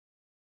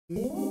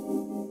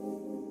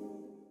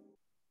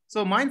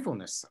So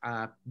mindfulness,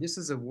 this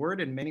is a word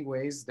in many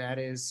ways that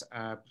is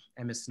a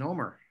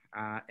misnomer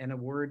and a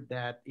word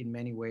that in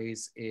many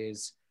ways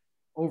is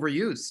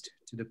overused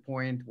to the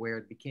point where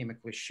it became a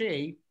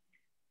cliche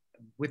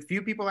with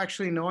few people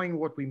actually knowing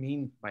what we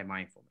mean by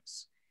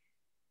mindfulness.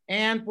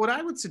 And what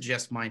I would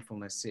suggest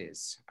mindfulness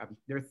is,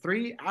 there are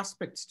three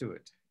aspects to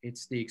it.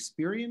 It's the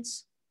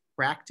experience,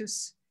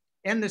 practice,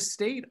 and the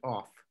state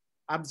of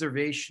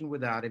observation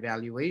without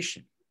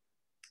evaluation.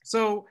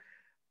 So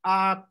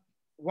uh,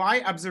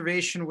 why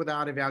observation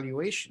without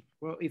evaluation?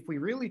 Well, if we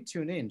really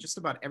tune in, just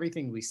about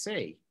everything we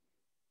say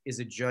is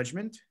a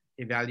judgment,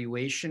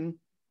 evaluation,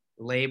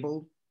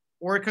 label,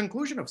 or a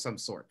conclusion of some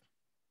sort.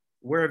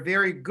 We're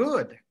very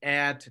good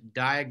at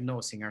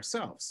diagnosing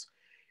ourselves.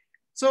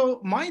 So,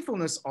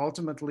 mindfulness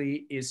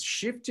ultimately is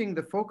shifting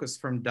the focus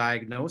from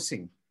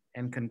diagnosing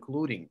and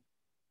concluding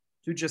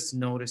to just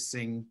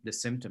noticing the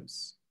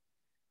symptoms.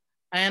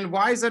 And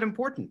why is that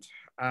important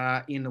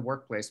in the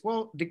workplace?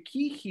 Well, the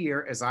key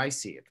here, as I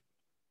see it,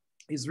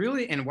 is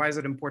really, and why is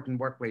it important in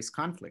workplace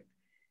conflict?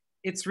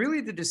 It's really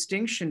the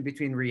distinction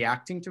between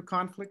reacting to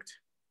conflict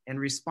and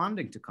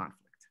responding to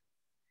conflict.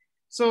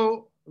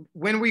 So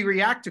when we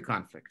react to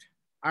conflict,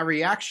 our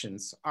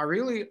reactions are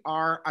really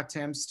our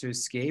attempts to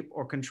escape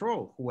or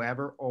control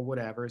whoever or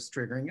whatever is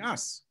triggering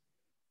us.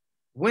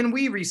 When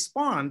we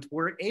respond,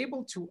 we're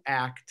able to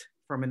act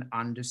from an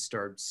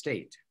undisturbed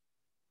state.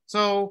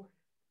 So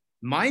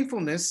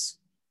mindfulness,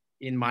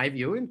 in my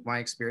view, in my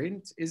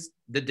experience, is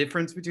the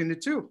difference between the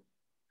two.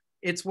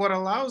 It's what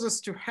allows us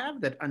to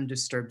have that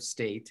undisturbed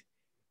state,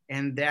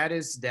 and that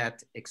is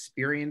that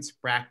experience,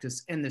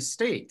 practice, and the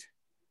state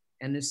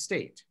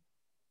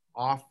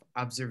of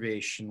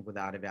observation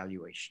without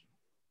evaluation.